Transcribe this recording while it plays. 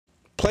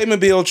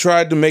Playmobil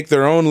tried to make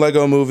their own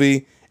Lego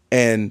movie,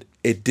 and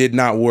it did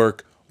not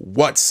work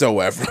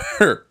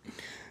whatsoever.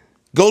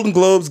 Golden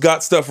Globes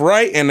got stuff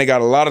right, and they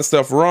got a lot of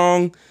stuff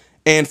wrong.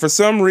 And for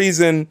some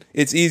reason,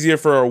 it's easier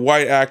for a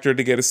white actor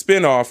to get a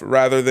spinoff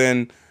rather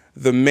than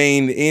the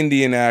main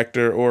Indian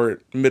actor or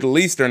Middle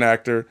Eastern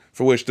actor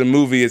for which the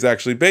movie is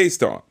actually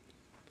based on.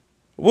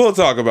 We'll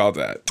talk about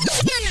that.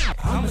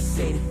 I'ma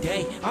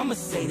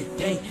say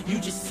today, you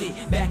just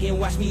sit back and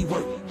watch me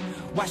work.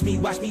 Watch me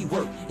work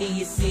in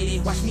your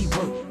city, watch me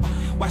work.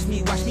 Watch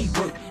me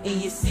work in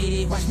your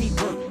city, watch me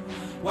work.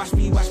 Watch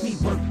me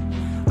work.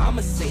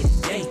 I'ma say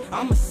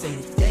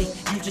today,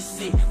 you just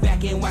sit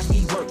back and watch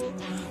me work.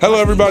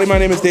 Hello everybody, my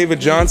name is David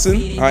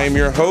Johnson. I am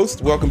your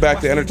host. Welcome back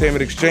to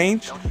Entertainment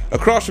Exchange.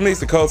 Across from me is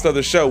the co-host of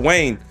the show,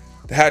 Wayne,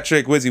 the hat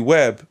trick Wizzy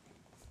Webb.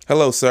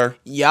 Hello, sir.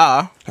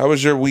 Yeah. How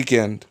was your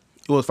weekend?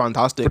 It was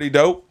fantastic. Pretty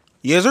dope?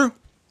 Yes, sir?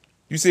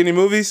 You see any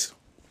movies?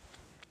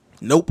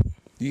 Nope.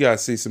 You gotta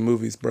see some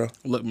movies, bro.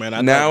 Look,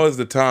 man. Now is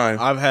the time.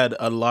 I've had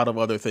a lot of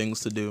other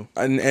things to do.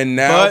 And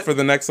now for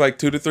the next 2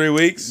 to 3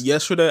 weeks?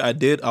 Yesterday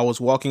I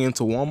was walking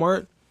into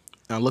Walmart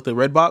and I looked at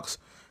Redbox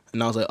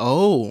and I was like,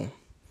 oh,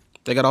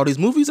 they got all these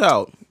movies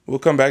out. We'll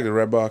come back to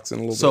Redbox in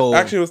a little bit.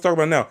 Actually, let's talk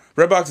about it now.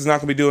 Redbox is not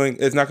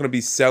going to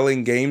be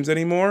selling games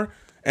anymore,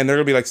 and they're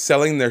going to be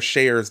selling their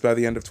shares by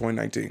the end of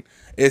 2019.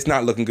 It's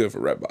not looking good for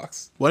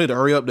Redbox. Well, I need to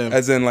hurry up then.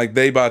 As in,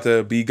 they about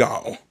to be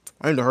gone.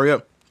 I need to hurry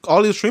up.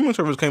 All these streaming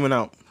servers coming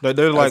out.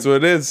 They're like, that's what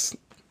it is.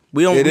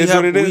 We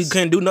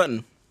can't do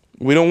nothing.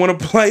 We don't want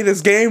to play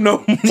this game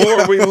no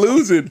more. We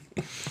lose it.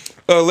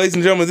 Ladies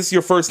and gentlemen, this is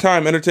your first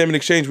time Entertainment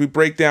Exchange. We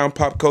break down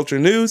pop culture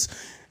news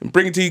and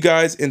bring it to you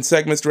guys in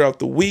segments throughout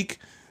the week.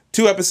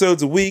 2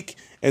 episodes a week,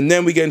 and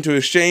then we get into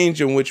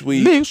exchange in which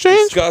we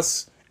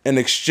discuss and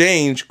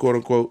exchange, quote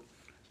unquote,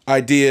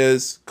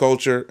 ideas,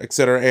 culture,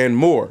 etc., and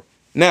more.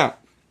 Now,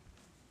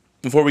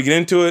 before we get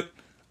into it,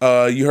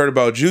 you heard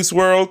about Juice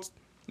WRLD.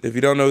 If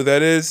you don't know who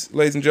that is,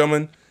 ladies and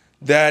gentlemen,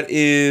 that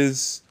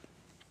is...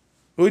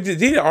 He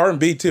did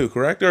R&B too,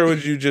 correct? Or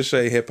would you just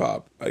say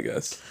hip-hop, I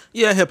guess?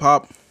 Yeah,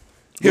 hip-hop.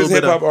 He was a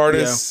hip-hop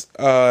artist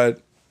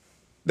that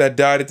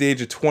died at the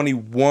age of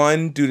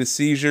 21 due to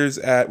seizures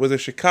at, was it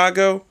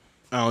Chicago?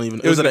 I don't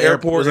even... It was an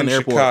airport in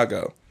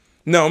Chicago.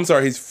 No, I'm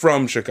sorry, he's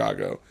from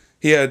Chicago.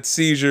 He had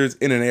seizures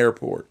in an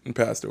airport and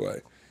passed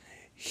away.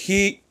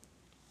 I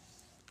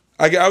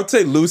would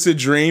say Lucid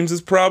Dreams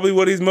is probably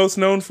what he's most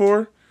known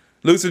for.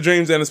 Lucid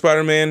Dreams and the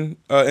Spider-Man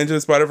Into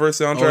the Spider-Verse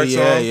soundtrack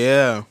song.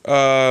 Yeah.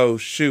 Oh,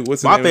 shoot.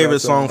 What's the My name of that favorite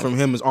song song from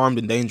him is Armed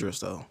and Dangerous,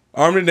 though.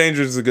 Armed and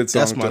Dangerous is a good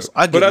song, too.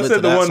 But I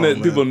said the one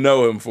that people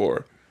know him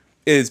for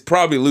is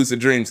probably Lucid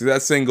Dreams, because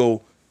that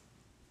single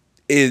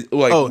is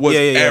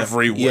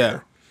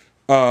everywhere.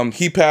 Yeah.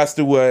 He passed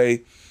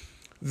away.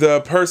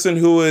 The person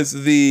who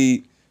is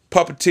the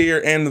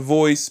puppeteer and the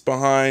voice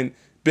behind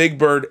Big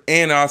Bird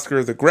and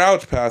Oscar the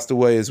Grouch passed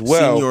away as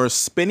well. Senior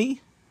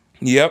Spinney?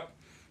 Yep.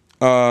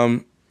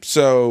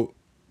 So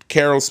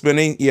Carol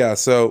Spinney, yeah.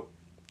 So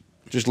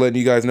just letting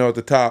you guys know at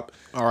the top.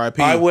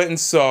 R.I.P. I went and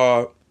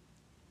saw,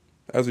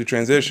 as we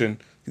transition,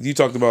 because you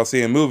talked about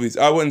seeing movies.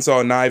 I went and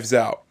saw Knives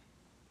Out,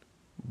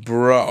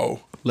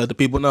 bro. Let the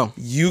people know.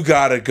 You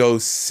gotta go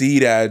see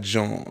that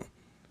John.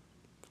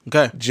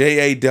 Okay.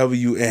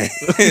 JAWN.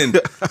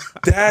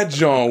 That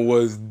John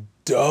was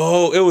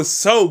dope. It was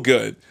so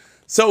good,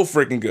 so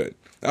freaking good.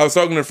 I was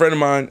talking to a friend of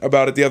mine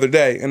about it the other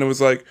day, and it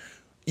was like,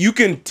 you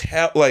can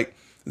tell,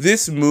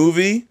 this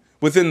movie,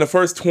 within the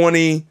first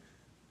 20,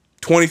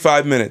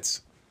 25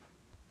 minutes,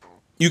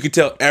 you could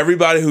tell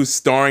everybody who's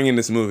starring in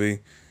this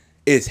movie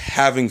is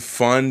having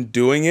fun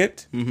doing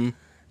it. Mm-hmm.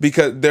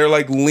 Because they're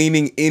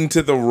leaning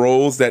into the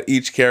roles that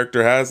each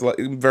character has,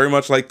 very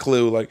much like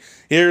Clue.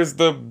 Here's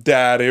the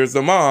dad, here's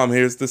the mom,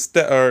 here's the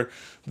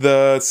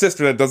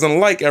sister that doesn't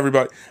like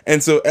everybody.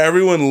 And so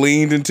everyone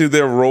leaned into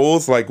their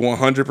roles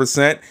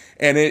 100%,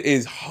 and it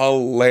is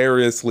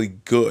hilariously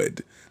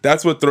good.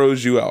 That's what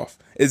throws you off.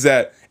 Is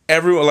that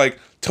everyone,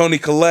 Toni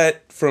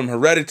Collette from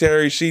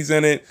Hereditary, she's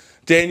in it.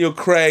 Daniel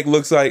Craig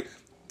looks like,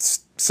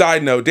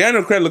 side note,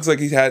 Daniel Craig looks like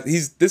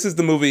this is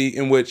the movie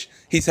in which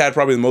he's had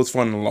probably the most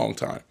fun in a long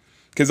time.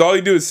 Because all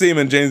you do is see him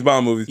in James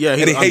Bond movies, and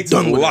he hates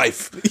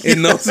life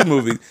in those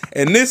movies.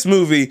 In this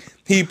movie,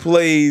 he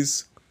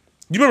plays,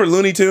 you remember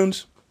Looney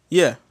Tunes?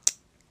 Yeah.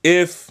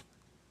 If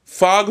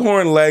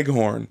Foghorn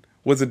Leghorn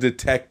was a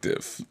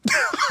detective.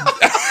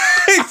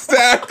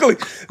 Exactly.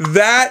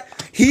 That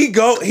he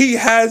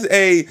has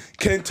a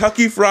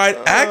Kentucky Fried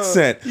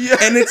accent. Yeah.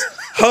 And it's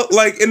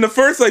in the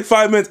first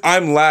 5 minutes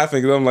I'm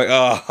laughing because I'm like,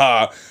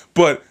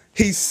 but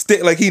he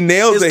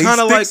nails it. He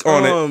sticks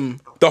on it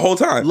the whole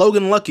time.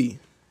 Logan Lucky.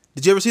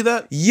 Did you ever see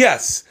that?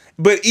 Yes.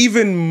 But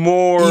even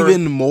more not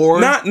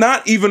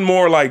even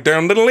more not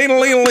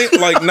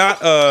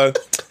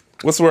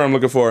what's the word I'm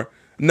looking for?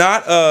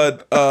 Not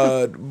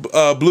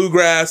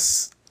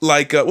bluegrass,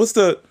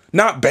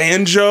 not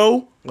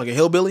banjo. Like a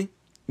hillbilly?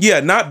 Yeah,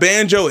 not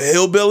banjo,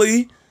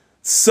 hillbilly,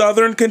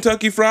 Southern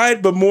Kentucky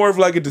Fried, but more of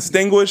a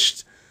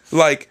distinguished,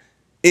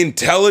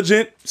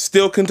 intelligent,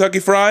 still Kentucky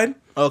Fried.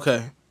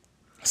 Okay.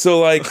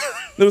 So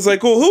It was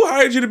like, well, who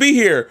hired you to be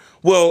here?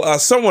 Well,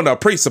 someone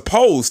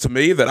presupposed to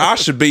me that I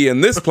should be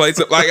in this place.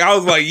 Like, I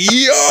was like,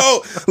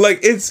 yo, like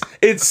it's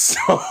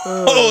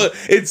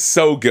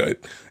so good.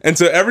 And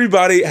so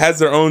everybody has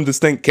their own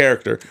distinct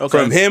character. Okay.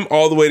 From him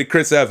all the way to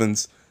Chris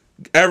Evans.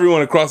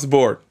 Everyone across the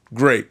board,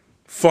 great,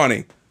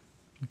 funny,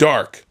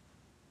 dark.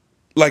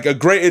 Like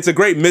it's a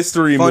great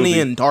mystery movie. Funny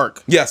and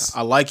dark. Yes.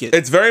 I like it.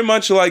 It's very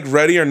much like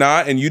Ready or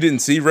Not, and you didn't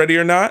see Ready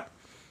or Not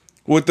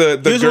with the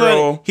Here's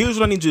girl. here's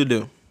what I need you to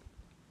do.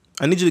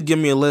 I need you to give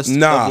me a list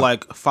Nah. of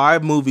like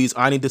 5 movies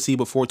I need to see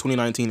before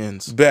 2019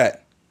 ends.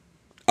 Bet.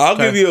 I'll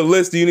Okay. give you a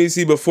list you need to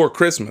see before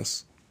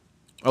Christmas.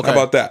 Okay. How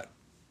about that?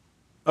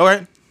 All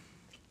right.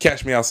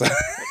 Catch me outside.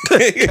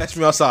 Catch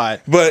me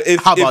outside. But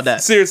How about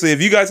that? Seriously,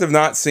 if you guys have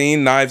not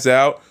seen Knives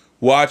Out,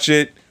 watch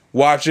it.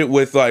 Watch it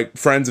with like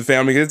friends and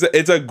family.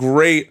 It's a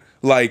great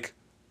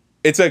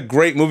it's a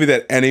great movie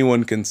that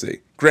anyone can see.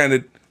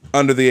 Granted,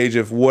 under the age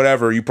of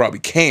whatever, you probably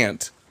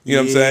can't. You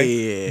know what I'm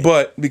saying? Yeah.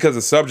 But because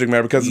of subject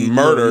matter, because of You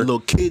murder, little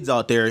kids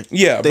out there.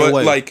 yeah. stay But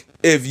away. like,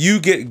 if you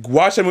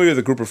watch that movie with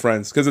a group of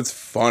friends, because it's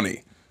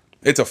funny.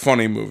 It's a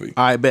funny movie.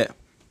 I bet.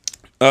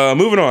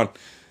 Moving on.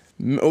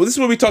 This is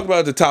what we talked about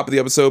at the top of the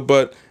episode,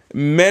 but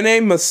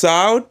Mene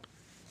Massoud,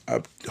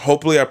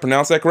 hopefully I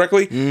pronounced that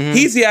correctly. Mm-hmm.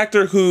 He's the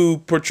actor who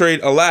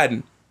portrayed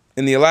Aladdin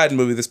in the Aladdin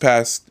movie this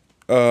past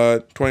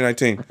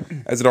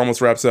 2019, as it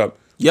almost wraps up.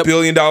 Yep. $1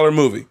 billion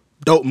movie.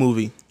 Dope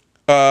movie.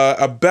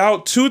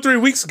 About 2 or 3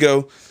 weeks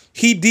ago,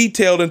 he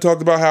detailed and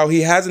talked about how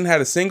he hasn't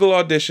had a single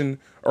audition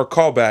or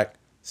callback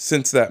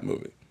since that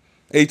movie.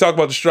 And he talked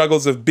about the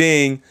struggles of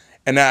being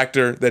an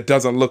actor that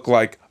doesn't look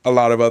like a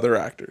lot of other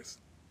actors.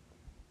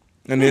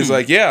 And he's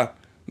like, yeah.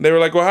 They were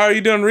like, well, how are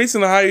you doing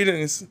recently? How are you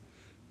doing? He's,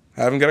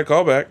 I haven't got a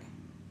callback.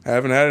 I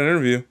haven't had an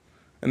interview.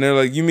 And they're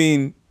like, you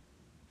mean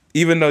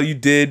even though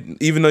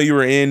you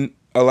were in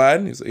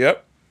Aladdin? He's like,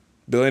 yep.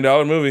 $1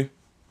 billion movie.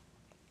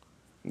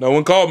 No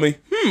one called me.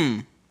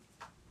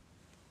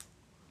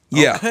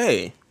 Yeah.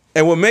 Okay.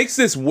 And what makes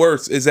this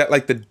worse is that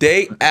like the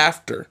day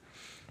after,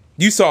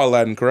 you saw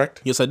Aladdin,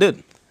 correct? Yes, I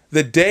did.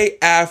 The day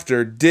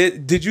after,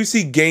 did you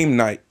see Game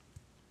Night?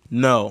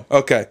 No.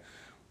 Okay.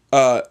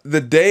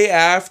 The day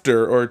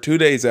after or 2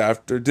 days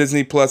after,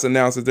 Disney Plus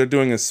announced that they're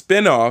doing a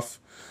spin-off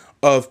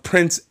of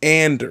Prince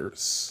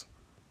Anders.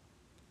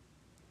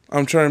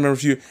 I'm trying to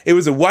remember if it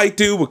was a white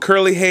dude with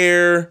curly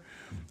hair.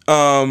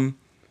 And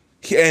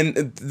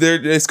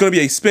it's going to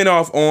be a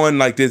spin-off on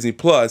like Disney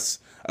Plus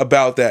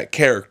about that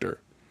character.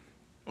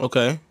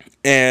 Okay.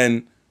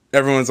 And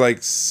everyone's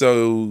like,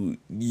 so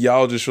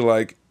y'all just were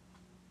like,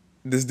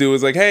 this dude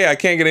was like, hey, I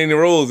can't get any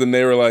roles. And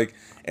they were like,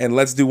 and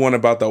let's do one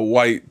about the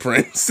white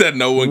prince that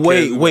no one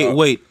cares about.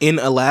 Wait. In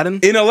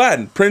Aladdin? In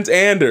Aladdin, Prince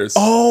Anders.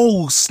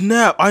 Oh,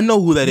 snap. I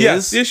know who that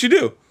is. Yes, you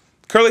do.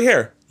 Curly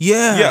hair.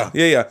 Yeah.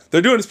 Yeah.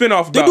 They're doing a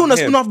spinoff about They're doing a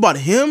him. spinoff about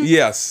him?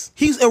 Yes.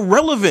 He's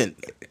irrelevant.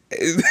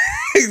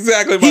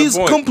 Exactly my He's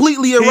point.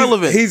 completely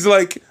irrelevant. He's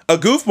like a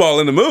goofball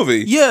in the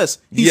movie. Yes.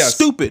 He's Yes.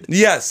 stupid.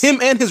 Yes. Him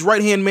and his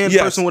right-hand man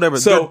person, whatever.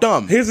 So they're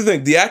dumb. here's the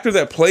thing: the actor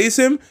that plays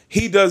him,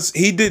 he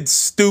did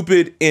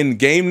stupid in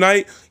Game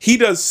Night. He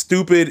does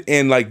stupid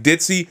in like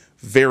Ditzy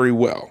very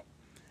well.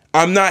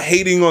 I'm not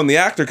hating on the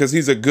actor because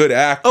he's a good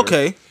actor.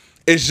 Okay.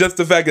 It's just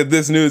the fact that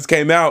this news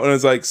came out and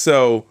it's like,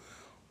 so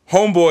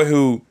homeboy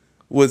who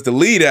was the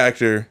lead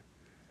actor,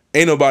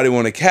 ain't nobody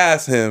want to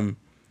cast him,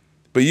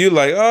 but you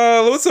like,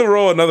 oh, what's a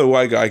role another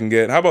white guy can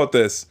get? How about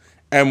this?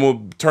 And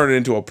we'll turn it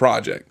into a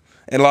project.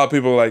 And a lot of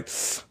people are like,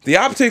 the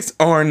optics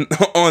on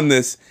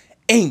this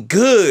ain't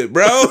good,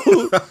 bro.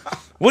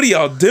 What are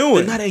y'all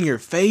doing? They're not in your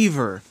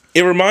favor.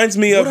 It reminds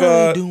me What of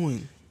are they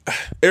doing?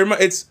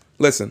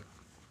 Listen.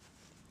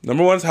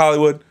 Number one is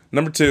Hollywood.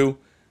 Number two,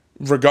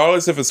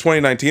 regardless if it's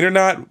 2019 or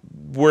not,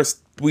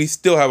 we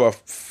still have a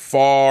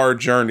far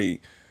journey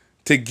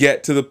to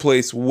get to the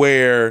place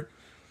where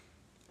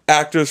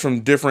actors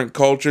from different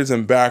cultures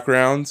and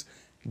backgrounds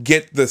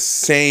get the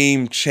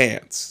same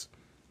chance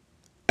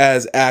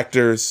as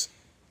actors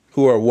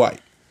who are white.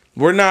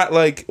 We're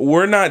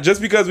not just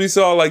because we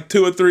saw like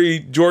 2 or 3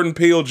 Jordan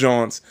Peele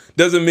jaunts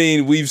doesn't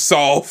mean we've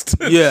solved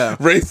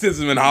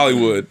racism in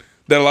Hollywood.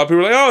 That a lot of people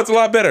are like, oh, it's a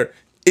lot better.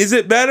 Is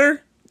it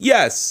better?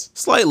 Yes.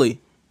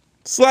 Slightly.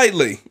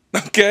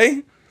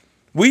 Okay.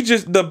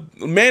 The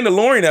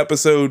Mandalorian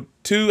episode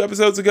 2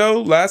 episodes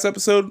ago,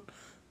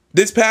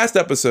 this past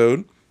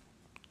episode.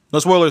 No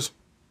spoilers.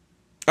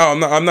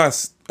 Oh, I'm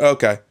not.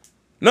 Okay.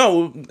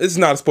 No, it's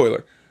not a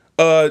spoiler.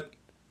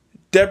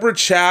 Deborah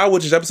Chow,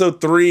 which is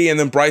episode 3, and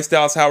then Bryce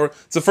Dallas Howard.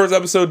 It's the first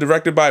episode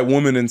directed by a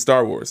woman in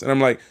Star Wars. And I'm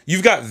like,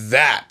 you've got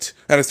that.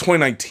 And it's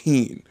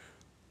 2019.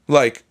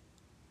 Like.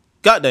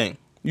 God dang.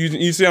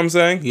 You see what I'm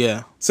saying?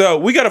 Yeah. So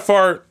we got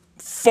a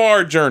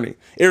far journey.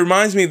 It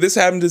reminds me, this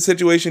happened to the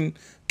situation,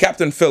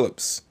 Captain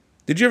Phillips.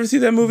 Did you ever see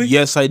that movie?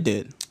 Yes, I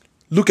did.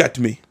 Look at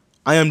me.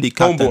 I am the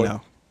captain Homeboy.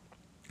 now.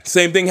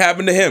 Same thing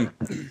happened to him.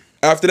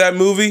 After that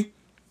movie,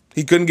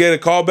 he couldn't get a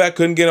callback,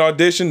 couldn't get an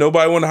audition.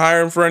 Nobody wanted to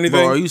hire him for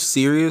anything. Bro, are you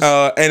serious?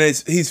 And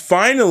he's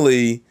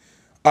finally,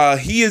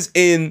 he is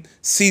in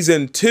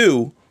season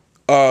 2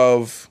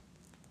 of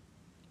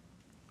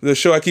the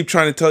show I keep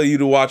trying to tell you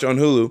to watch on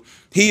Hulu.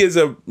 He is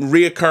a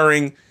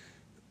reoccurring,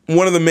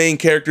 one of the main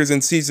characters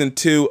in season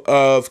 2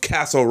 of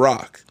Castle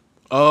Rock.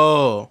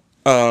 Oh.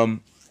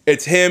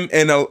 It's him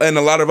and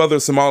a lot of other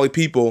Somali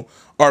people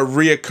are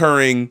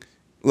reoccurring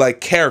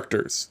like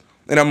characters.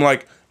 And I'm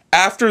like,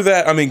 after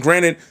that, I mean,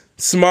 granted,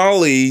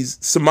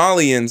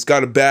 Somalians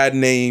got a bad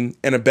name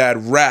and a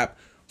bad rap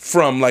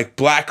from like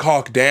Black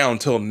Hawk Down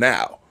till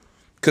now.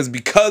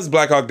 Because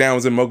Black Hawk Down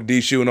was in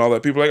Mogadishu and all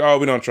that, people are like, oh,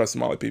 we don't trust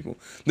Somali people.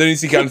 Then you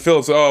see Captain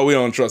Phillips, oh, we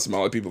don't trust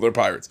Somali people, they're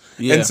pirates.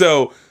 Yeah. And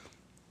so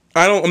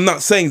I'm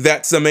not saying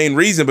that's the main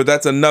reason, but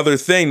that's another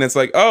thing that's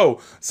like, oh,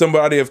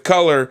 somebody of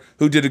color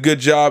who did a good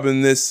job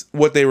in this,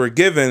 what they were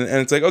given, and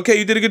it's like, okay,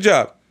 you did a good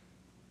job.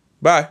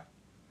 Bye.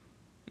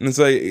 And it's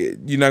like,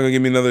 you're not gonna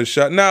give me another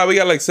shot? Nah, we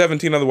got like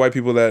 17 other white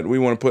people that we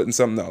want to put in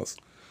something else.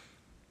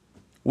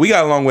 We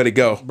got a long way to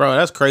go. Bro,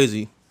 that's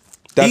crazy.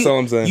 That's all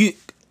I'm saying.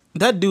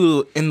 That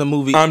dude in the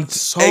movie, and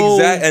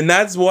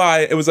that's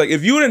why it was like,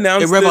 if you would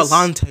announce this,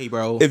 irrelevante,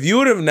 bro. if you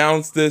would have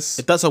announced this,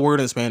 If that's a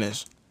word in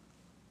Spanish,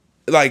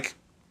 like,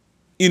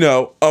 you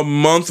know, a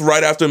month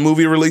right after a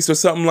movie release or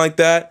something like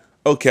that,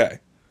 okay.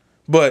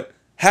 But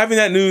having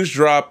that news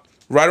drop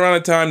right around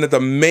the time that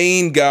the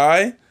main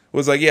guy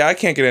was like, yeah, I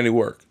can't get any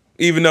work,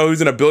 even though he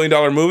was in a $1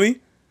 billion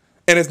movie,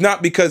 and it's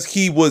not because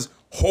he was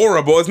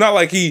horrible. It's not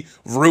like he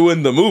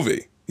ruined the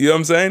movie. You know what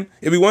I'm saying?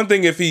 It'd be one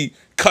thing if he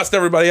cussed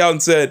everybody out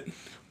and said,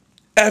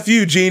 F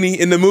you, Genie,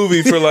 in the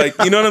movie for like,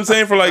 you know what I'm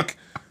saying? For like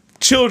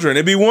children.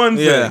 It'd be one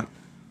thing. Yeah.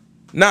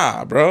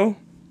 Nah, bro.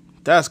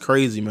 that's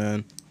crazy,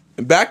 man.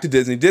 Back to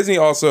Disney. Disney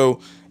also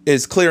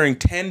is clearing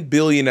 $10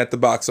 billion at the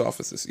box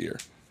office this year.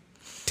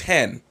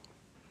 10.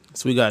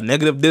 So we got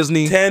negative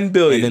Disney, $10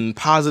 billion. and then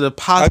positive.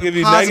 I'll give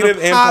you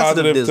negative and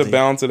positive Disney. to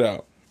balance it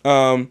out.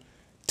 $10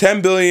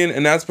 billion,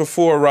 and that's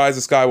before Rise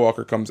of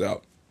Skywalker comes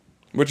out,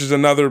 which is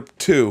another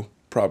 2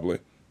 probably.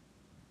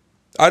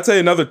 I'd say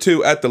another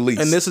 2 at the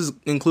least. And this is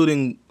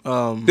including.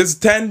 This is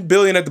 $10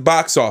 billion at the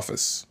box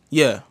office.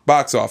 Yeah.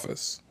 Box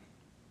office.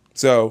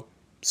 So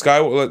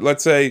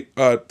let's say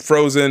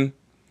Frozen.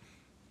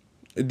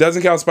 It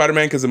doesn't count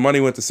Spider-Man because the money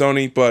went to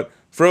Sony, but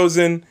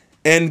Frozen,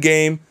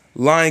 Endgame,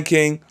 Lion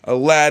King,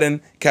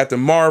 Aladdin, Captain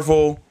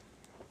Marvel.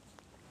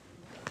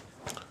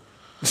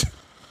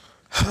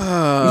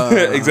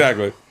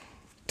 Exactly.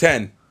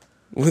 10.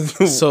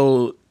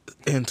 So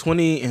in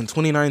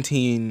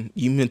 2019,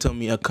 you mean to tell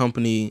me a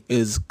company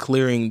is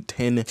clearing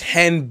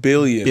 $10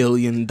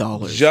 billion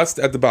dollars just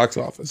at the box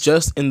office.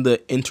 just in the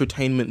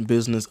entertainment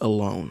business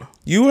alone?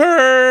 You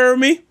heard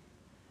me?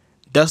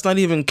 That's not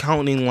even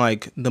counting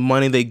like the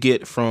money they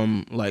get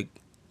from like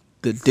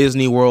the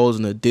Disney Worlds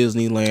and the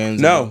Disneylands.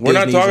 No, and we're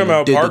not Disneys talking and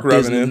the about park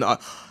revenue.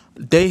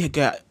 They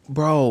got,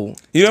 bro.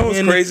 You know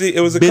what's crazy? It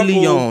was a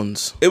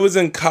billions. couple. It was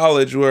in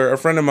college where a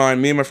friend of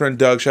mine, me and my friend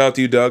Doug, shout out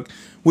to you, Doug.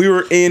 We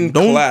were in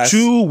Don't class.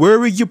 you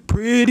worry your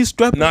pretty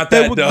strap. Not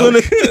that Doug.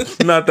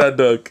 Not that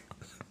Doug.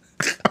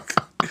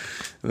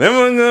 Then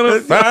we're gonna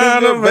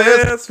find a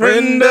best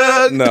friend,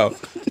 Doug. No.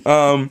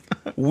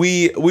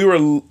 We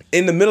were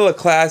in the middle of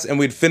class and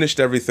we'd finished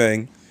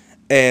everything,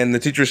 and the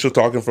teacher was still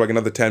talking for like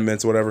another 10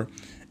 minutes or whatever.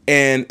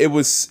 And it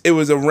was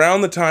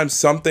around the time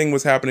something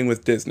was happening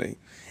with Disney.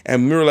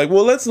 And we were like,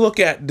 well, let's look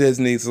at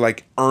Disney's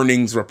like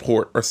earnings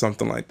report or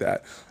something like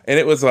that. And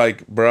it was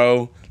like,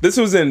 bro, this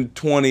was in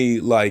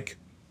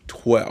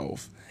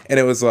 2012. And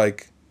it was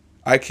like,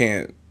 I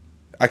can't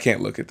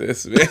look at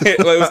this. Like, it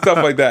was stuff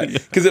like that.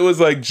 Because it was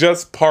like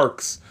just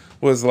parks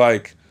was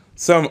like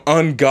some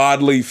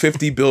ungodly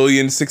 50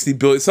 billion, 60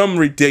 billion, some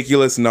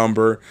ridiculous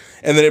number.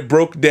 And then it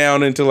broke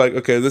down into like,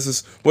 okay, this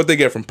is what they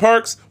get from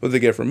parks, what they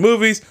get from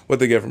movies, what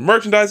they get from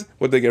merchandising,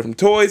 what they get from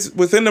toys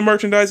within the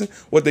merchandising,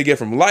 what they get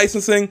from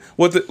licensing,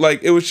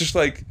 like, it was just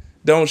like,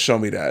 don't show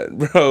me that,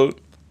 bro.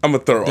 I'm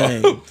gonna throw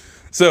up.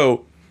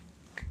 So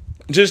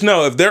just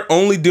know, if they're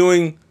only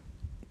doing,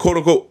 quote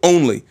unquote,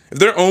 if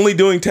they're only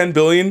doing 10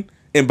 billion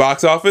in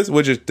box office,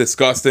 which is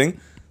disgusting,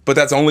 but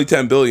that's only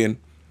 10 billion.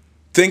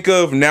 Think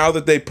of now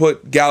that they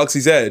put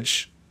Galaxy's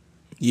Edge,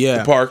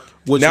 the park.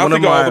 Which now one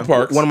think of of my all the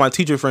parks. one of my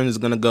teacher friends is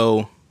gonna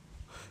go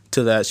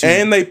to that.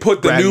 And they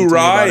put the new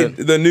ride,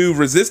 the new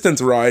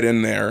Resistance ride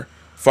in there,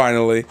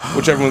 finally,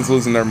 which everyone's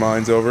losing their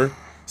minds over.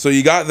 So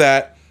you got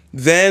that.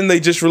 Then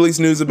they just released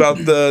news about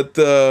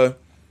the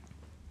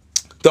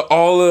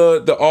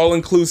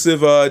all-inclusive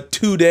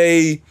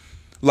 2-day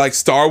like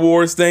Star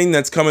Wars thing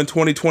that's coming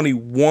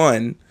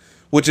 2021,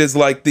 which is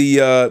like the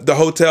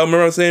hotel, remember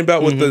what I was saying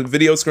about with the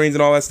video screens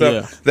and all that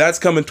stuff? Yeah. That's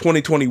coming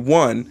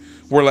 2021,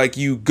 where like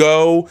you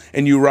go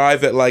and you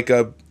arrive at like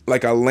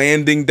a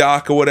landing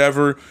dock or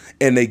whatever,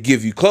 and they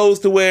give you clothes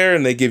to wear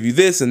and they give you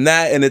this and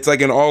that, and it's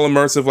like an all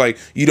immersive, like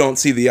you don't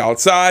see the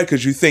outside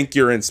because you think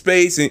you're in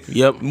space. And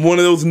one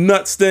of those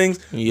nuts things.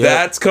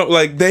 That's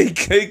like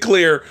they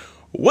clear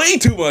way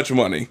too much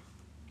money.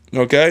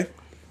 Okay.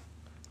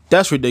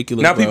 That's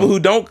ridiculous. Now, bro. people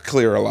who don't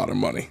clear a lot of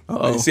money.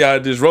 You see how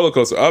it just roller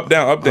coaster, up,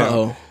 down, up, down.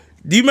 Uh-oh.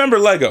 Do you remember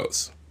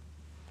Legos?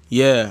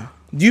 Yeah.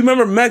 Do you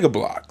remember Mega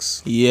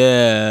Bloks?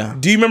 Yeah.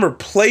 Do you remember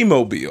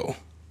Playmobil?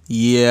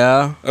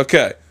 Yeah.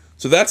 Okay.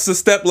 So that's the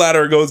step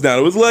ladder it goes down.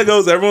 It was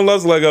Legos. Everyone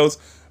loves Legos.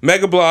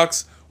 Mega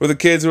Blocks were the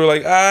kids who were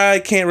like,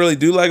 I can't really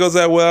do Legos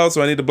that well,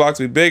 so I need the blocks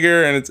to be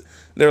bigger. And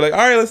they're like, all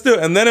right, let's do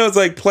it. And then it was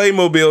like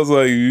Playmobil's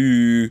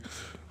like,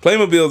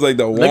 Playmobil's like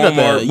the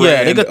Walmart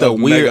brand. They got the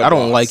weird. Mega I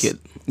don't Blocks. like it.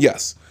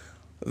 Yes,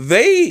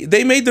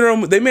 they made their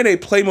own. They made a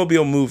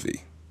Playmobil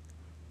movie,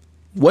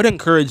 What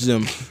encouraged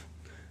them?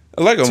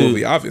 a Lego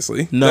movie,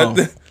 obviously. No.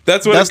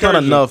 That's what. That's not encouraged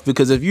them. enough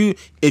because if you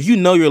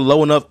know you're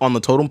low enough on the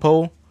totem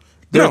pole,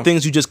 there No. are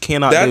things you just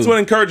cannot That's do. what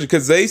encouraged it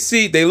because they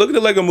look at the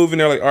Lego movie and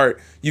they're like, all right,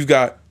 you've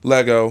got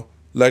Lego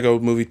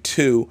Movie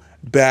 2,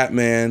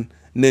 Batman,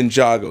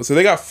 Ninjago. So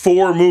they got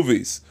 4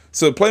 movies.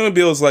 So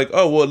Playmobil is like,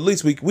 oh well, at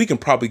least we can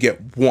probably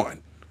get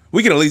one.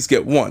 We can at least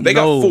get one. They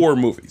No. got 4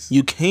 movies.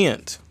 You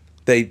can't.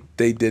 They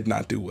did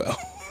not do well.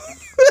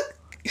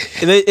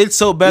 It's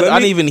so bad that I me-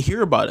 didn't even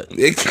hear about it.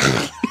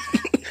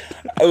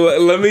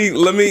 let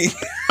me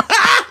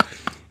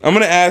I'm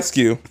gonna ask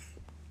you.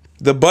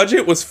 The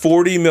budget was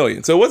 $40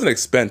 million, so it wasn't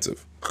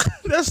expensive.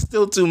 That's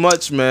still too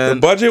much, The man.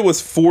 budget was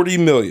 $40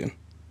 million.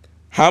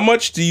 How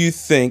much do you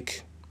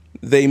think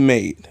they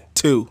made?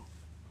 2.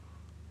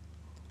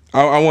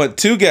 I want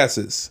 2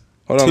 guesses.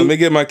 Hold on, let me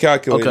get my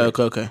calculator.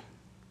 Okay.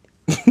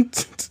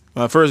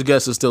 My first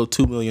guess is still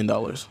 $2 million.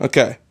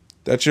 Okay,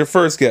 that's your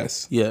first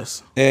guess.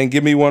 Yes. And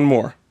give me one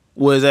more.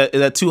 Is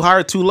that too high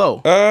or too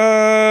low?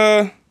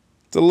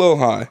 It's a little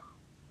high.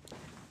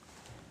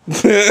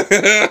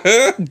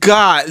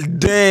 God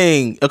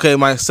dang. Okay,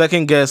 my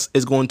second guess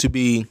is going to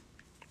be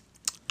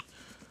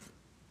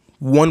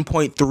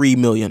 1.3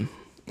 million.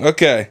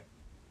 Okay,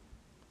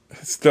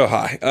 it's still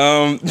high.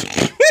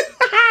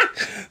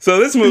 So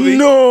this movie,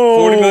 No.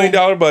 $40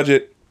 million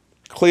budget,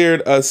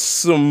 cleared a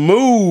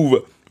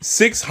smooth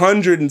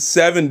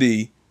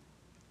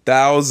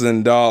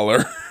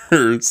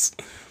 $670,000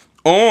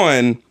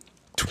 on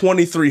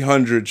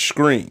 2,300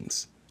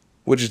 screens,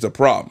 which is a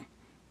problem.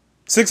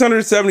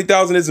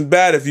 670,000 isn't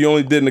bad if you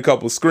only did in a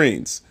couple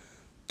screens.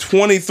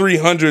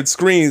 2,300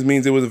 screens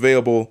means it was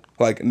available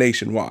like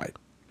nationwide,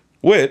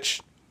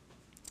 which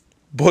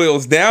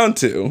boils down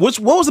to What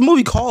was the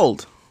movie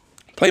called?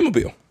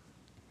 Playmobil.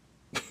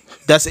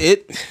 That's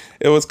it?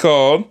 It was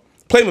called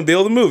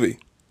Playmobil the movie,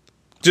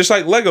 just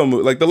like Lego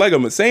movie, like the Lego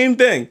movie, same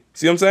thing.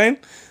 See what I'm saying?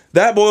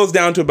 That boils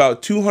down to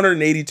about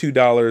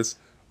 $282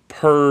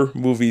 per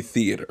movie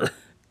theater.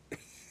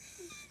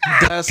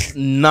 That's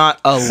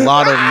not a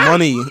lot of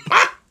money.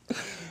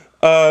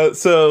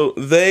 So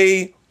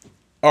they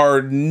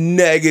are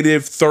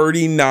negative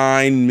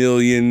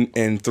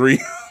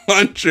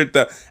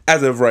 39,300,000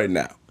 as of right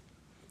now.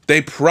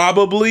 They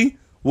probably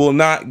will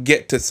not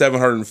get to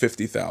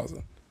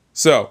 750,000.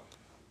 So,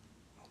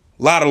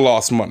 a lot of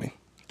lost money.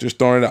 Just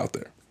throwing it out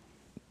there.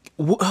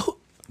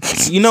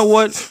 You know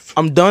what?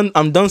 I'm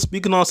done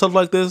speaking on stuff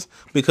like this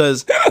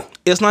because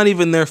it's not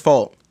even their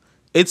fault.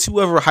 It's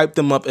whoever hyped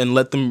them up and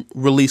let them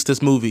release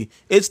this movie.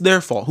 It's their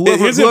fault.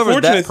 Here's the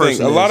Whoever that unfortunate thing.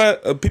 person A is. lot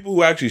of people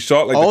who actually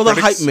saw it, like All the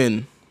hype critics,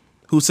 men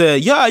who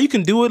said, "Yeah, you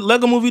can do it."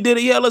 Lego Movie did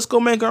it. Yeah, let's go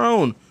make our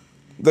own.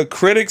 the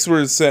critics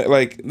were saying,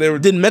 like, they were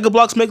Did Mega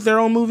Bloks make their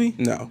own movie?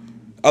 no.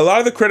 A lot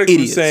of the critics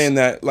Idiots. were saying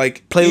that,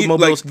 like,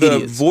 Playmobil's the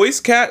idiots.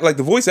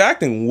 the voice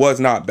acting was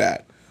not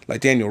bad.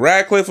 Like, Daniel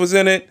Radcliffe was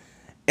in it,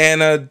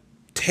 Anna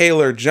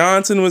Taylor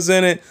Johnson was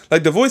in it.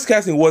 Like, the voice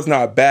casting was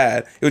not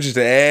bad. It was just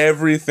that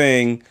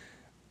everything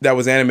that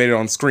was animated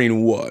on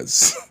screen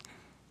was.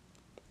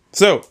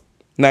 So,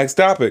 next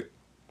topic.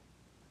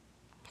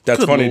 That's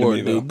Good funny Lord,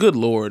 to me, though. dude. Good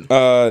Lord.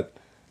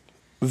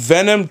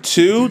 Venom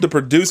 2, the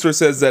producer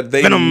says that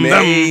they Venom, may...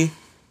 Venom.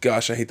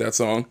 Gosh, I hate that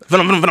song.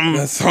 Venom.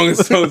 That song is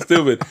so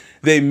stupid.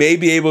 They may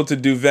be able to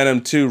do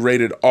Venom 2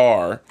 rated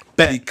R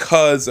Bet.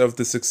 because of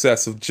the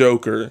success of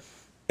Joker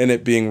and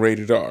it being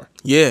rated R.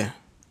 Yeah.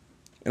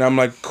 And I'm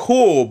like,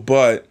 cool,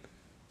 but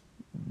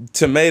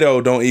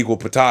tomato don't equal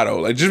potato.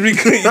 Like, just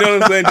because, you know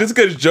what I'm saying? Just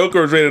because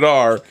Joker is rated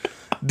R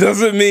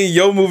doesn't mean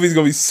your movie's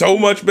going to be so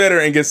much better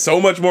and get so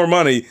much more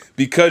money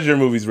because your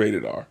movie's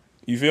rated R.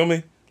 You feel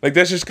me? Like,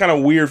 that's just kind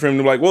of weird for him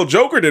to be like, well,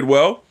 Joker did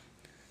well.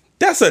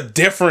 That's a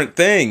different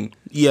thing.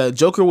 Yeah,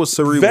 Joker was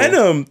cerebral.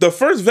 Venom, the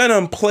first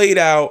Venom played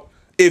out.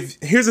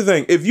 Here's the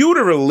thing: if you would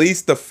have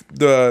released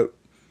the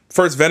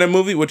first Venom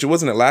movie, which it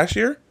wasn't it last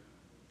year,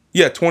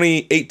 yeah,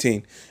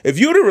 2018. If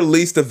you would have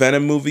released the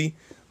Venom movie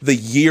the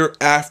year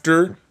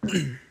after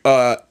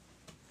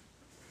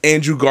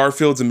Andrew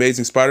Garfield's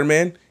Amazing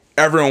Spider-Man,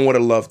 everyone would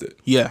have loved it.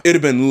 Yeah. It'd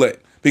have been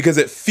lit because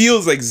it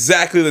feels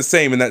exactly the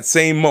same in that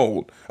same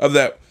mold of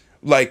that,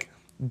 like,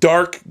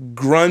 dark,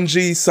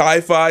 grungy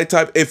sci-fi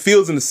type. It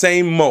feels in the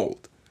same mold.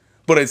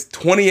 But it's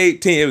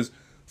 2018. It was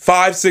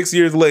 5-6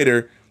 years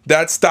later.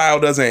 That style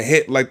doesn't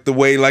hit like the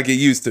way like it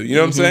used to. You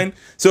know what I'm saying?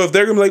 So if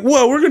they're gonna be like,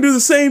 "Whoa, we're gonna do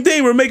the same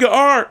thing. We're making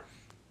art."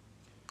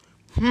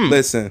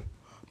 Listen,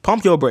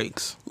 Pump your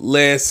brakes.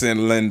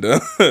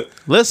 Linda.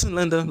 Listen,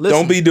 Linda. Listen.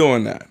 Don't be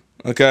doing that.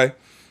 Okay.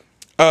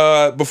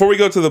 Before we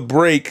go to the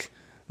break,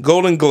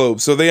 Golden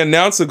Globes. So they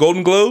announced the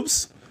Golden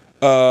Globes.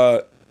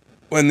 And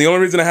the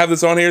only reason I have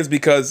this on here is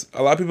because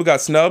a lot of people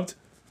got snubbed.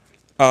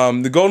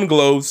 The Golden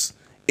Globes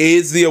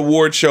is the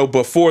award show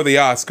before the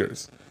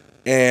Oscars.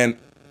 And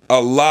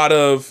a lot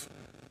of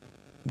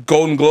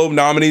Golden Globe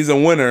nominees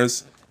and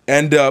winners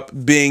end up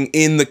being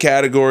in the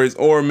categories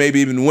or maybe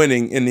even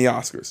winning in the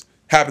Oscars.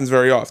 Happens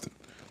very often.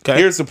 Okay.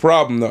 Here's the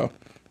problem, though.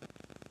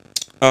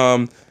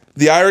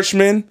 The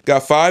Irishman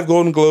got 5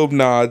 Golden Globe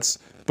nods,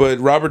 but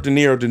Robert De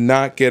Niro did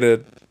not get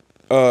a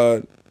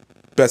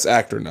Best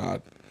Actor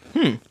nod.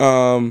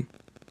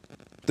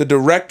 The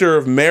director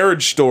of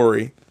Marriage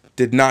Story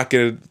did not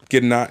get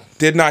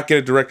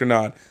a director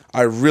nod.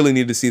 I really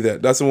need to see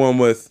that. That's the one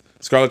with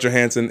Scarlett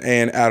Johansson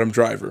and Adam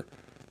Driver.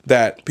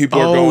 That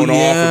people are going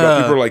off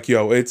about. People are like,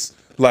 "Yo, it's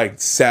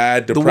like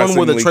sad, The depressingly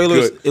one where the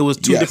trailers, good." it was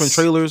two different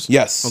trailers?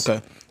 Yes.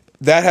 Okay.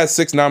 That has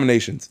 6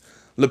 nominations.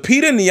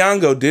 Lupita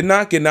Nyong'o did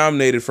not get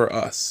nominated for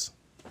Us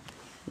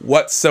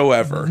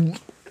whatsoever.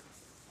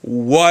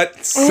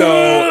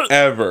 Whatsoever.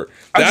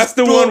 That's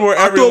the one where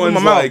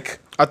everyone's like,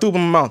 I threw up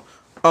in my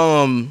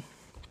mouth.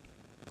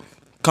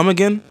 Come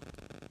again?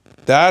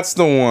 that's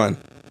the one.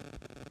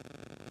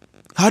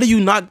 How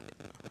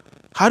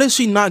does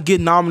she not get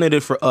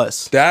nominated for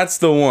Us? That's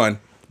the one.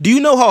 Do you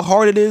know how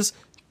hard it is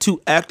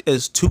to act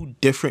as 2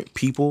 different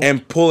people?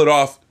 And pull it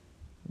off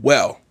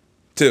well,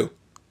 too.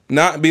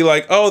 Not be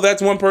like, oh,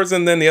 that's one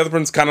person, then the other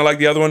person's kind of like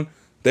the other one.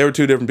 They were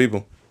 2 different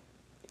people.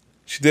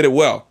 She did it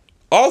well.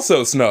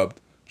 Also snubbed,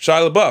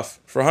 Shia LaBeouf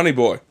for Honey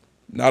Boy.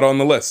 Not on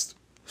the list.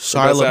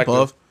 Shia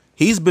LaBeouf.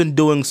 He's been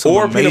doing some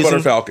Or amazing. Peanut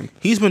Butter Falcon.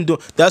 He's been doing.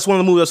 That's one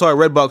of the movies I saw at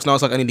Redbox. And I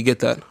was like, I need to get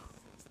that.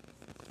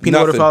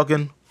 Peanut Butter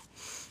Falcon.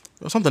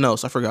 Or something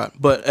else. I forgot.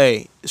 But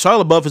hey,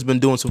 Shia LaBeouf has been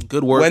doing some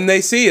good work. When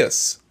They See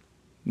Us.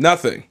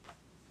 Nothing.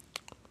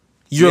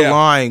 You're Yeah.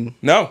 lying.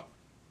 No.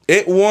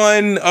 It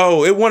won.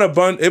 Oh, it won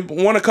It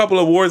won a couple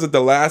awards at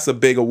the last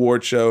big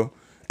award show,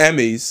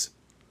 Emmys.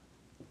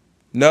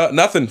 No,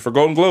 nothing for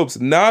Golden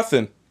Globes.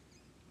 Nothing.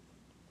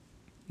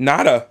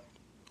 Nada.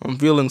 I'm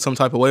feeling some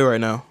type of way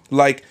right now.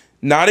 Like,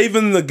 not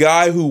even the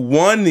guy who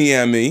won the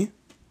Emmy,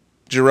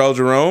 Jarrell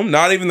Jerome.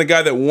 Not even the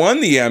guy that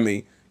won the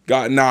Emmy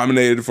got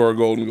nominated for a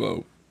Golden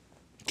Globe.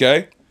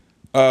 Okay.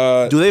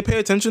 Do they pay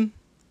attention?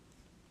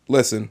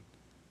 Listen.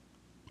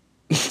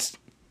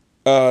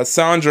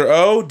 Sandra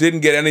Oh didn't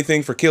get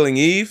anything for Killing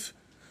Eve,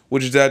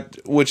 which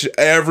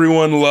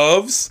everyone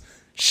loves.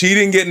 She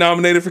didn't get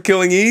nominated for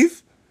Killing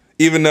Eve,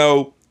 even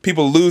though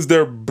people lose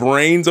their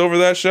brains over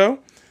that show.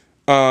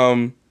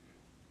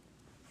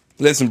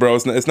 Listen, bro,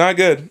 it's not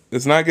good.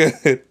 It's not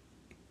good.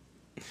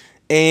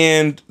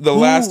 And the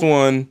last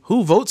one,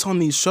 Who votes on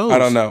these shows? I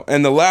don't know.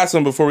 And the last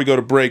one before we go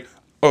to break,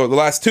 the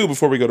last 2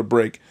 before we go to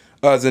break,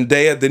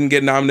 Zendaya didn't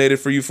get nominated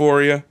for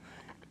Euphoria,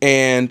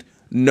 and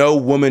no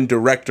woman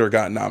director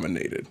got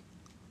nominated.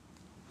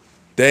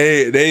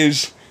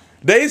 They's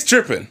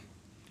tripping.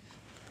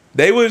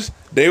 They was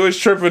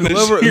tripping.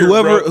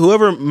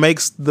 Whoever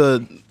makes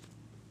the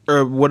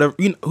or whatever,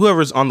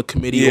 whoever's on the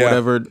committee or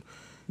whatever,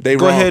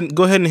 go ahead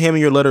and hand me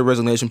your letter of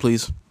resignation,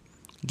 please.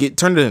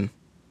 Turn it in.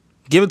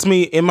 Give it to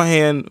me in my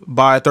hand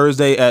by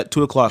Thursday at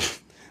 2:00.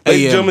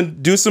 Ladies and gentlemen,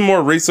 do some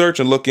more research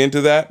and look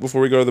into that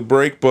before we go to the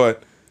break.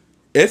 But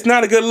it's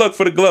not a good look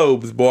for the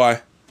Globes,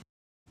 boy.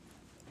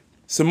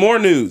 Some more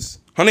news.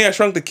 Honey, I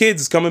Shrunk the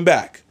Kids is coming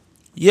back.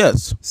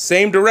 Yes.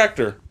 Same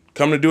director,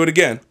 coming to do it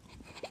again.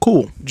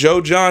 Cool.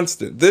 Joe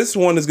Johnston. This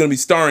one is going to be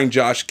starring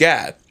Josh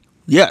Gad.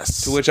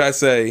 Yes. To which I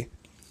say,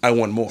 I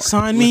want more.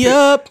 Sign me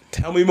up.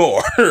 Tell me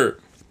more.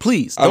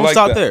 Please, don't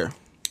stop there.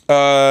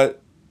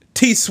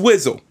 T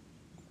Swizzle,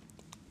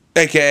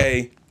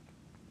 a.k.a.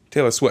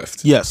 Taylor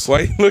Swift. Yes.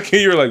 Why you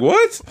looking? You're like,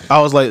 what? I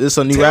was like, this is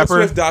a new Taylor rapper?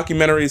 Swift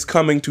documentary is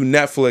coming to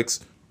Netflix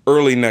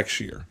early next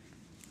year.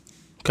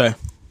 Okay.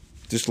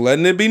 Just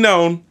letting it be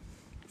known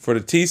for the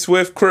T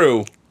Swift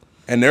crew,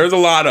 and there's a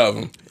lot of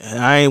them.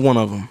 I ain't one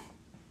of them.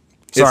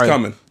 Sorry. It's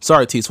coming.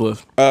 Sorry, T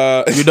Swift.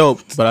 You're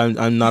dope, but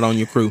I'm not on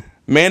your crew.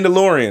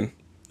 Mandalorian.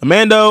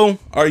 Amando.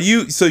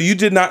 So you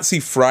did not see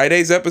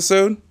Friday's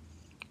episode?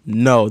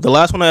 No. The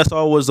last one I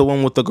saw was the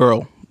one with the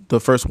girl.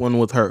 The first one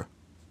with her.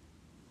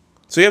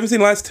 So you haven't seen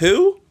the last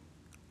 2?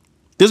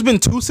 There's been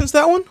 2 since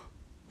that one?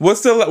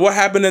 What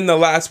happened in the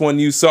last one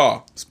you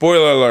saw?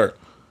 Spoiler alert.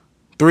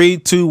 3,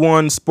 2,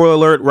 1, spoiler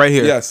alert right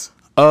here. Yes.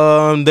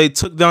 They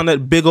took down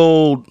that big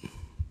old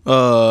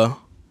the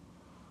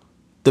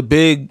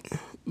big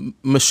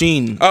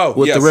machine. Oh,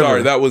 with yeah, the river.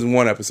 sorry. That was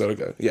 1 episode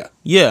ago. Yeah.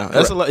 Yeah,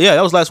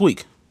 that was last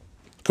week.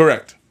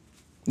 Correct.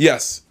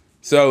 Yes.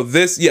 So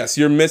yes,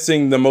 you're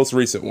missing the most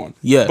recent one.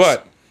 Yes.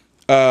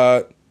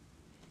 But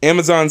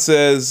Amazon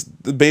says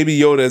the Baby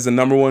Yoda is the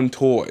 #1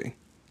 toy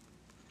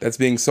that's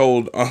being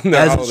sold on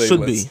their holiday list. As it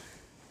should be.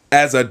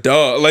 As a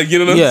dog. Like, you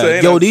know what I'm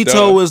saying?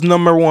 Yodito is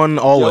 #1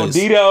 always.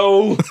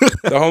 Yodito.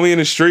 The homie in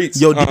the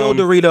streets. Yodito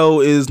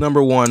Dorito is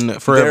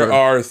 #1 forever. There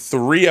are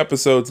 3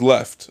 episodes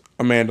left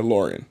of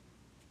Mandalorian.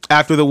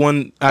 After the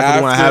one I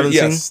haven't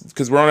seen? Yes,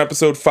 because we're on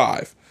episode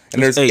 5.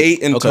 And there's 8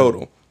 in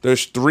total.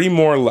 There's 3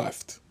 more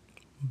left.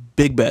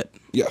 Big bet.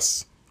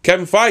 Yes.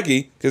 Kevin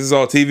Feige, because it's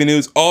all TV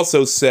news,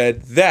 also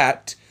said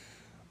that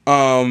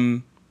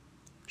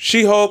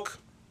She-Hulk,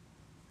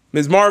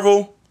 Ms.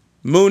 Marvel,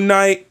 Moon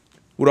Knight,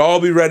 would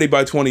all be ready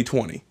by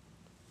 2020.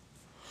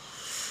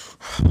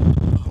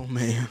 Oh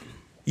man.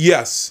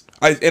 Yes,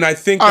 I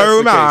think that's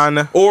the man.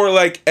 case. Or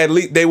like at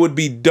least they would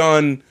be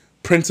done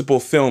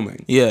principal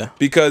filming. Yeah.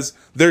 Because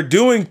they're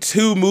doing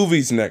 2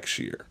 movies next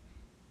year.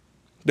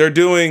 They're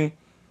doing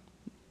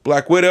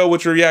Black Widow,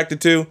 which we reacted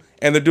to,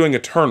 and they're doing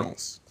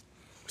Eternals.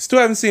 Still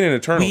haven't seen an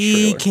Eternals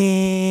We trailer.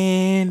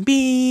 can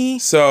be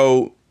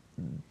So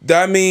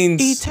that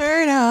means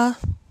eternal.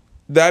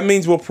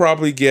 we'll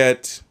probably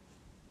get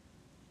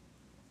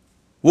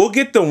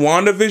the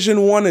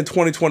WandaVision one in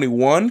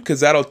 2021 because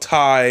that'll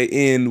tie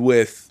in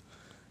with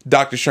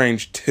Doctor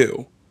Strange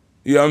 2.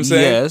 You know what I'm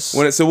saying?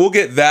 Yes. So we'll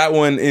get that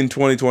one in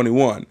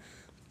 2021.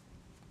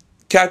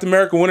 Captain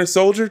America Winter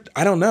Soldier,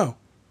 I don't know.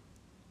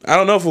 I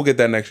don't know if we'll get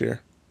that next year.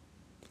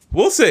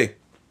 We'll see.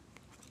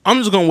 I'm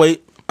just gonna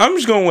wait. I'm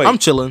just gonna wait. I'm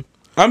chilling.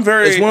 It's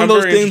It's one of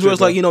those things where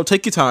it's like,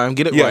 take your time,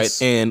 get it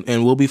Yes. right,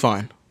 and we'll be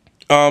fine.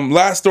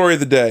 Last story of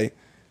the day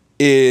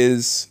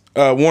is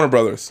Warner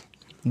Brothers.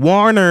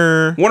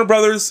 Warner. Warner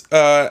Brothers,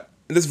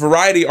 this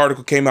Variety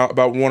article came out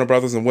about Warner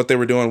Brothers and what they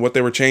were doing, what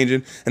they were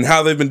changing, and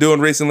how they've been doing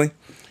recently.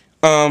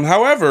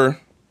 However,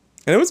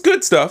 and it was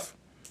good stuff,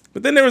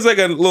 but then there was like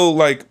a little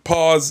like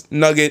pause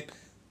nugget,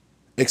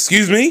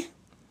 excuse me,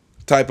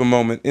 type of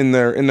moment in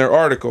their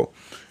article.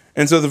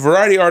 And so the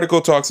Variety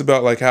article talks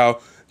about like how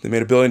they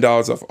made $1 billion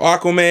off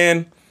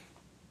Aquaman,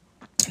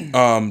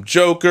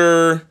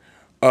 Joker,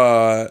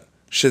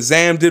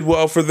 Shazam did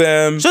well for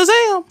them.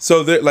 Shazam.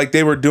 So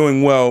they were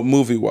doing well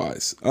movie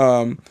wise.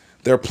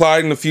 They're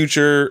applying the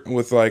future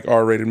with like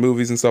R-rated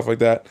movies and stuff like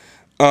that.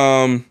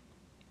 Yeah,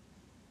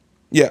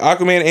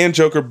 Aquaman and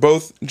Joker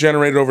both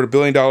generated over $1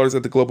 billion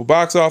at the global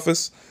box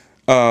office.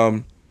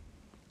 But,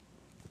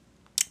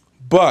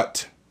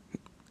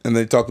 and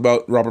they talked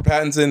about Robert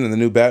Pattinson and the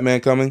new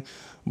Batman coming.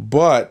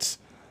 But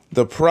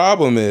the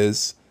problem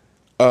is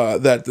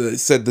that they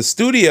said the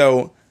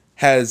studio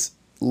has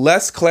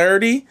less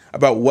clarity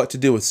about what to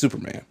do with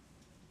Superman.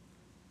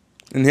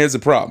 And here's the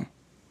problem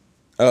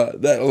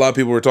that a lot of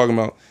people were talking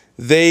about.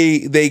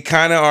 They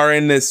kind of are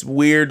in this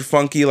weird,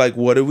 funky, like,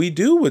 what do we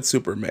do with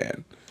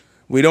Superman?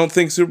 We don't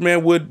think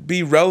Superman would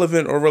be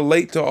relevant or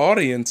relate to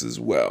audiences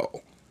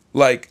well.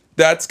 Like,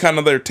 that's kind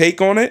of their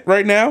take on it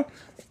right now.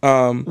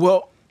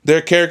 Well,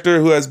 Their character,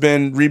 who has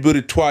been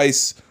rebooted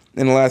twice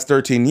in the last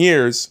 13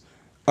 years,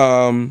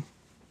 hold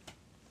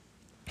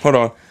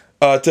on.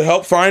 To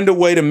help find a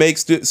way to make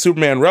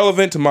Superman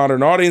relevant to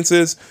modern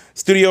audiences,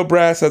 Studio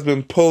Brass has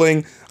been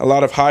pulling a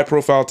lot of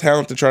high-profile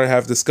talent to try to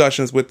have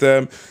discussions with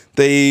them.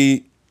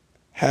 They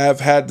have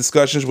had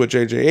discussions with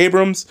J.J.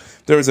 Abrams.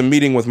 There was a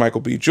meeting with Michael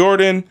B.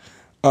 Jordan.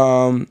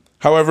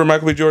 However,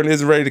 Michael B. Jordan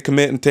isn't ready to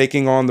commit and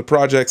taking on the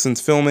project since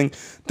filming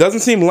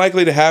doesn't seem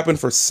likely to happen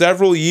for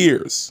several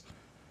years.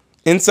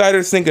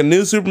 Insiders think a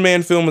new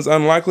Superman film is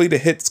unlikely to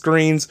hit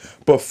screens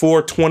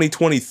before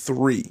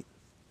 2023.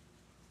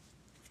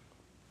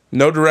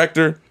 No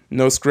director,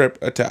 no script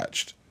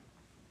attached.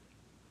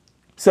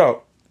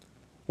 So,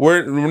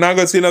 we're not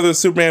going to see another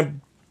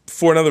Superman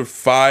for another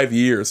 5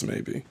 years,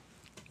 maybe.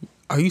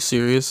 are you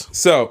serious?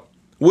 So,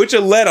 which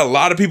led a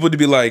lot of people to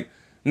be like,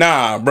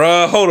 nah,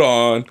 bruh, hold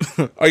on.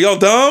 Are y'all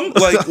dumb?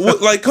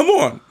 Like, come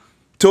on.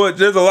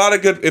 There's a lot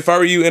of good, if I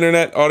were you,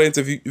 internet audience,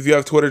 if you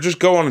have Twitter, just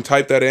go on and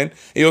type that in. And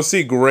you'll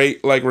see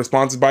great like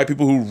responses by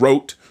people who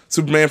wrote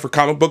Superman for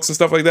comic books and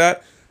stuff like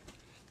that.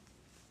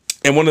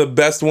 And one of the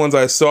best ones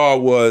I saw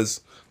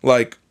was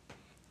like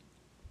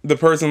the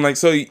person like,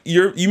 so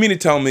you mean to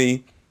tell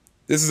me,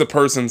 this is a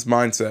person's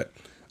mindset.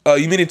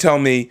 You mean to tell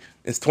me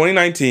it's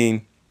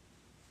 2019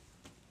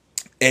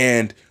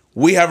 and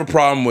we have a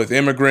problem with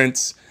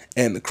immigrants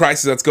and the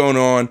crisis that's going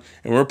on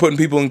and we're putting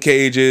people in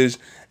cages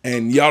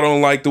and y'all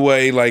don't like the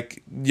way,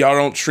 like, y'all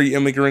don't treat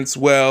immigrants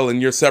well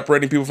and you're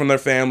separating people from their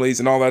families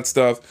and all that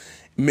stuff.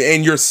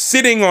 And you're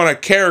sitting on a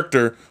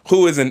character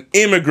who is an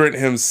immigrant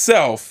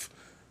himself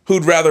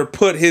who'd rather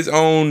put his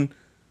own,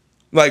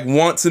 like,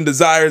 wants and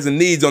desires and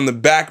needs on the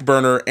back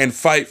burner and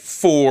fight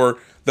for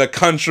the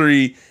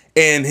country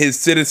and his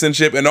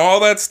citizenship and all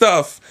that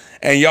stuff.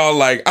 And y'all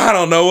like, I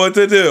don't know what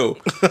to do.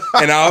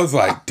 And I was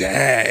like,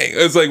 dang.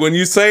 It's like, when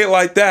you say it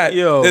like that,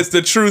 Yo. it's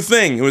the true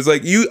thing. It was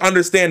like, you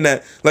understand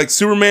that, like,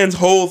 Superman's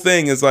whole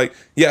thing is like,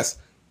 yes,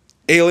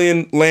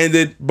 alien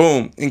landed,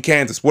 boom, in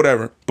Kansas,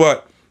 whatever.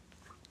 But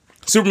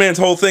Superman's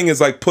whole thing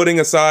is like putting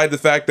aside the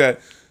fact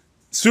that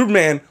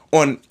Superman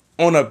on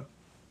a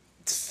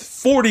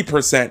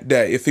 40%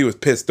 day, if he was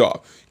pissed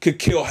off, could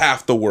kill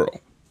half the world.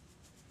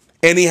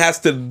 And he has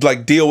to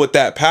like deal with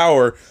that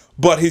power,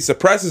 but he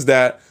suppresses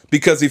that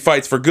because he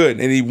fights for good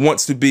and he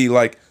wants to be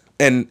like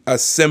a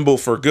symbol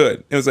for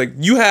good. It was like,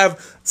 you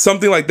have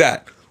something like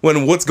that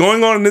when what's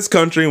going on in this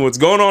country and what's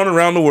going on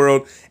around the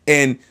world,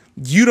 and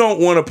you don't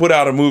want to put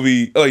out a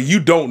movie, like, you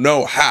don't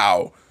know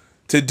how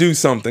to do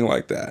something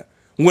like that.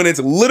 When it's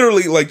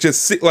literally like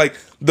just like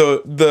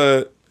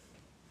the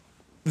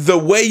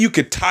way you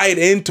could tie it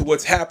into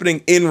what's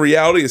happening in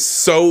reality is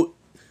so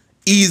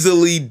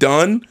easily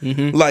done.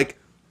 Mm-hmm. Like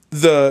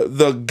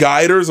the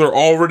guiders are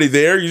already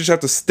there. You just have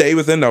to stay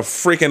within the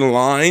freaking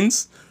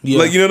lines. Yeah.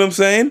 Like, you know what I'm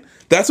saying?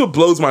 That's what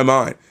blows my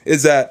mind,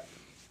 is that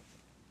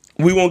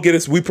we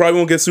probably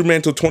won't get Superman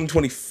until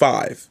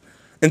 2025.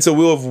 And so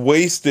we'll have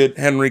wasted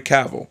Henry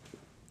Cavill.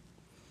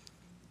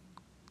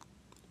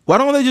 Why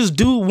don't they just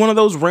do one of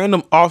those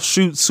random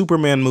offshoot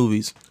Superman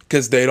movies?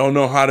 Because they don't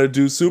know how to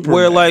do Superman.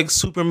 Where like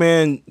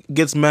Superman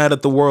gets mad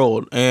at the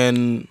world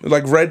and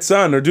like Red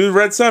Sun, or do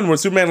Red Sun where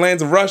Superman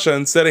lands in Russia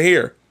instead of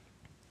here.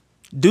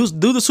 Do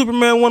the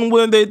Superman one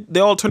where they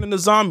all turn into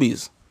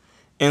zombies,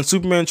 and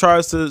Superman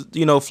tries to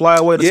fly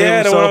away to save himself.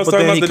 Yeah, the one I was but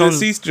talking then about, he the comes.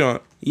 deceased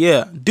joint.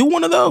 Yeah, do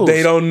one of those.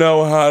 They don't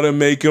know how to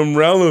make him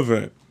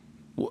relevant.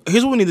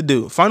 Here's what we need to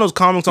do: find those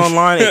comics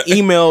online and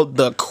email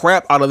the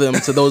crap out of them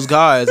to those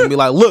guys and be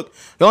like, "Look,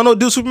 y'all know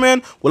do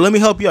Superman? Well, let me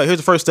help you out. Here's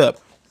the first step: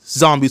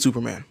 zombie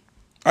Superman."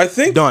 I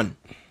think Done.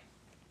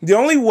 the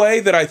only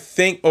way that I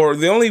think, or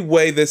the only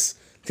way this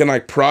can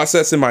like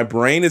process in my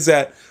brain, is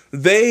that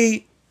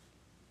they,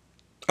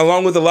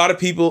 along with a lot of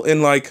people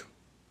in like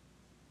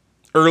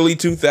early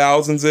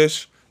 2000s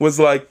ish, was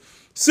like,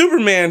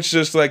 Superman's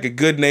just like a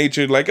good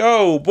natured, like,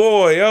 oh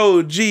boy,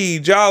 oh gee,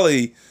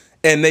 jolly.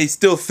 And they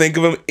still think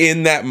of him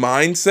in that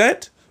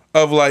mindset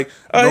of like,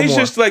 oh, he's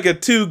just like a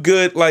too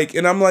good, like,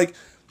 and I'm like,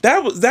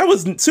 that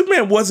was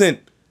Superman wasn't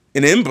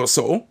an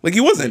imbecile. Like,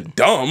 he wasn't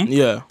dumb.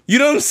 Yeah. You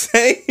know what I'm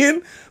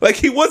saying? Like,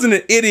 he wasn't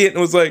an idiot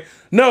and was like,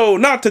 no,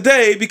 not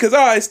today, because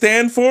I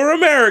stand for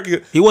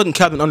America. He wasn't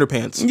Captain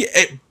Underpants.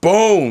 Yeah,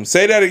 boom.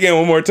 Say that again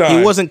one more time.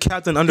 He wasn't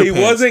Captain Underpants.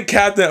 He wasn't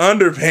Captain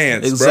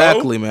Underpants,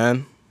 exactly, bro.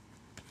 man.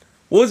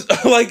 Was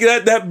like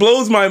that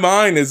blows my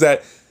mind, is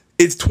that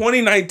it's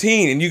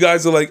 2019 and you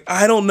guys are like,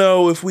 I don't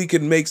know if we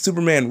can make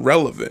Superman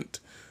relevant.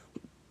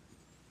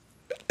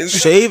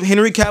 Shave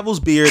Henry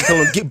Cavill's beard, tell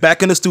him get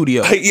back in the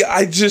studio.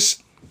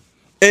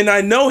 And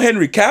I know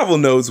Henry Cavill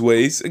knows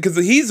ways, because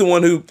he's the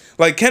one who,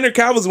 like, Henry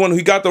Cavill's the one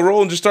who got the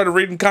role and just started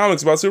reading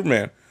comics about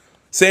Superman.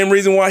 Same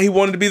reason why he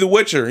wanted to be the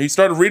Witcher. He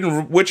started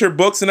reading Witcher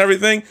books and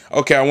everything.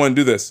 Okay, I want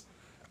to do this.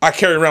 I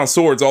carry around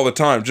swords all the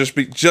time just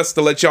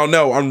to let y'all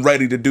know I'm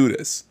ready to do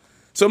this.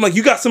 So I'm like,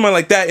 you got somebody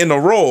like that in the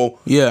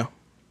role. Yeah.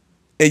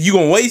 And you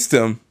gonna waste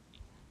him.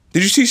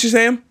 Did you see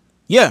Shazam?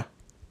 Yeah.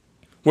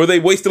 Where they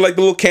wasted like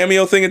the little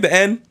cameo thing at the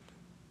end?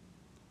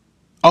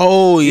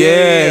 Oh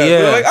yeah.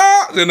 They're like,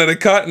 ah, and then they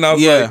cut, and I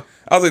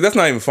was like, that's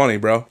not even funny,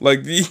 bro.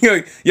 Like,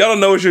 y'all don't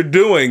know what you're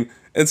doing,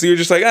 and so you're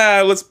just like,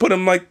 let's put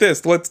him like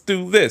this. Let's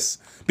do this,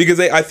 because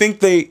I think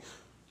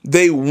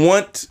they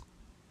want,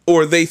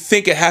 or they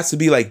think it has to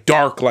be like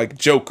dark, like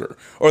Joker,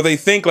 or they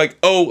think like,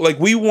 oh, like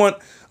we want,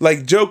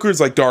 like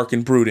Joker's like dark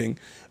and brooding.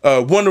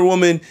 Wonder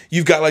Woman,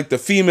 you've got like the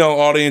female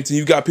audience, and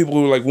you've got people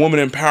who are like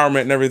woman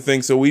empowerment and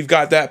everything, so we've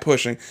got that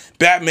pushing.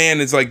 Batman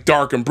is like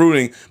dark and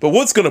brooding, but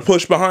what's gonna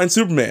push behind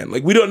Superman?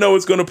 Like, we don't know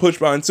what's gonna push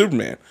behind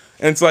Superman.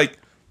 And it's like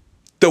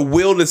the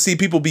will to see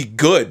people be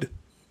good.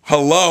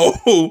 Hello.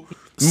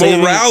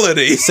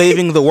 Morality.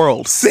 Saving the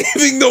world.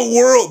 Saving the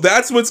world.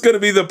 That's what's gonna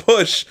be the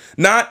push.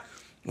 Not,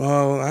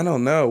 well, I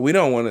don't know. We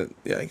don't want to,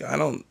 yeah, I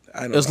don't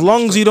as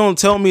long as you don't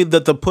tell me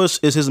that the push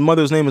is his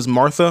mother's name is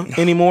Martha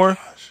anymore,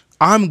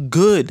 I'm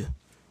good.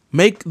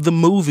 Make the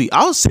movie.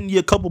 I'll send you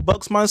a couple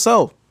bucks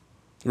myself.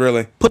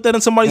 Really? Put that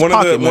in somebody's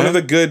pocket, man. One of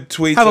the good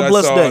tweets Have that a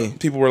blessed I saw, day.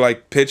 people were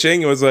like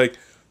pitching, it was like,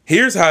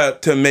 here's how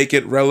to make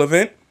it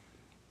relevant.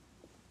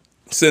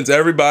 Since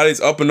everybody's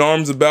up in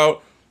arms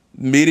about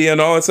media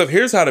and all that stuff,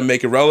 here's how to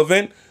make it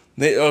relevant.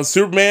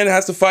 Superman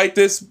has to fight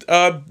this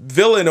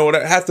villain, or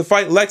has to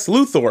fight Lex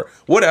Luthor.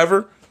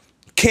 Whatever.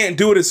 Can't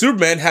do it as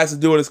Superman, has to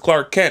do it as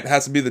Clark Kent.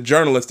 Has to be the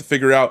journalist to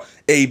figure out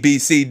A, B,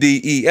 C,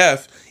 D, E,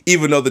 F.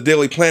 Even though the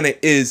Daily Planet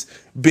is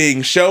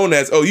being shown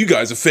as, oh, you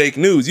guys are fake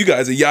news. You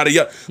guys are yada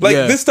yada. Like,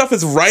 this stuff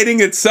is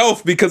writing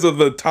itself because of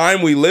the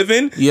time we live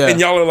in. Yeah. And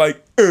y'all are like,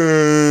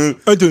 I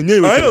don't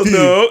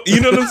know. You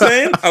know what I'm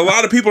saying? A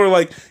lot of people are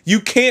like, you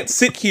can't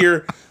sit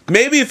here.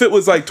 Maybe if it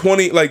was like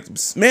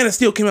Man of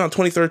Steel came out in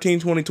 2013,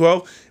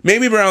 2012.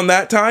 Maybe around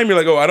that time, you're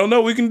like, oh, I don't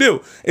know what we can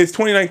do. It's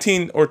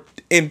 2019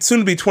 and soon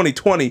to be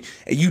 2020,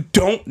 and you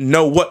don't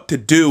know what to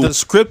do. The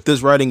script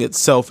is writing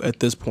itself at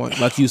this point,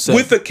 like you said.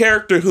 With a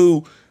character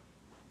who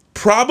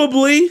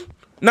I'd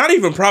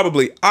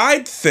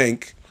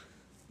think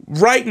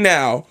right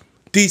now,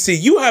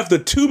 DC, you have the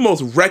two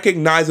most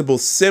recognizable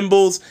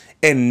symbols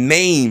and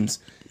names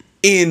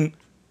in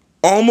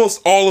almost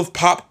all of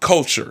pop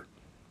culture.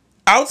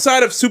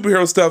 Outside of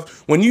superhero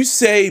stuff, when you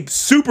say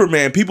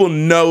Superman, people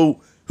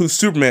know who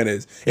Superman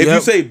is. If you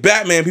say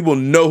Batman, people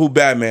know who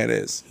Batman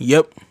is.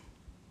 Yep.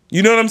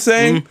 You know what I'm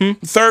saying?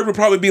 Mm-hmm. Third would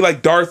probably be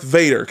like Darth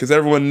Vader, because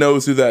everyone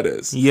knows who that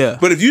is. Yeah.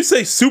 But if you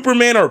say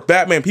Superman or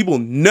Batman, people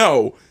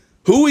know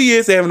who he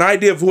is. They have an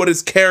idea of what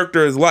his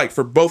character is like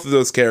for both of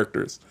those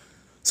characters.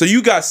 So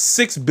you got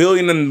 6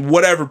 billion and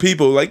whatever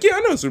people like, yeah,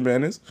 I know who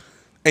Superman is.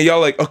 And y'all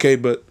like, okay,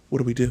 but what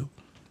do we do?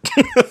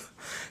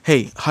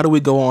 Hey, how do we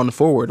go on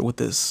forward with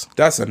this?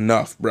 That's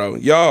enough, bro.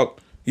 Y'all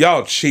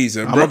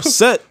cheesing, bro. I'm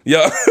upset.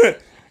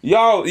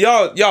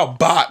 Y'all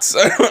bots.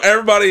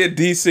 Everybody at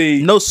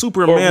DC. No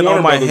Superman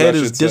on my head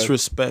is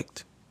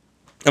disrespect.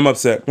 I'm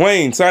upset.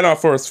 Wayne, sign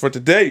off for us for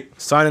today.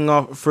 Signing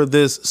off for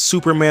this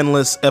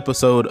Supermanless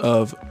episode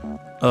of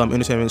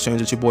Entertainment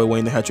Exchange. It's your boy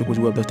Wayne the Hattrick with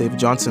you up. That's David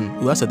Johnson.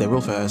 Ooh, I said that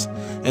real fast.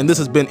 And this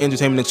has been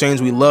Entertainment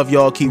Exchange. We love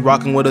y'all. Keep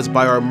rocking with us.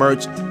 Buy our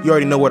merch. You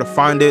already know where to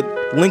find it.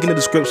 Link in the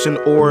description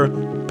or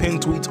pin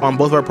tweets on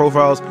both of our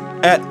profiles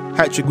at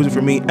Hattrick Wizard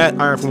for me, at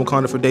Iron from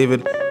Wakanda for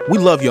David. We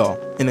love y'all.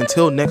 And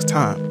until next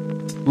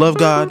time, love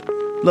God,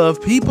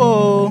 love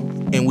people,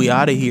 and we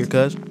out of here,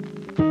 cuz.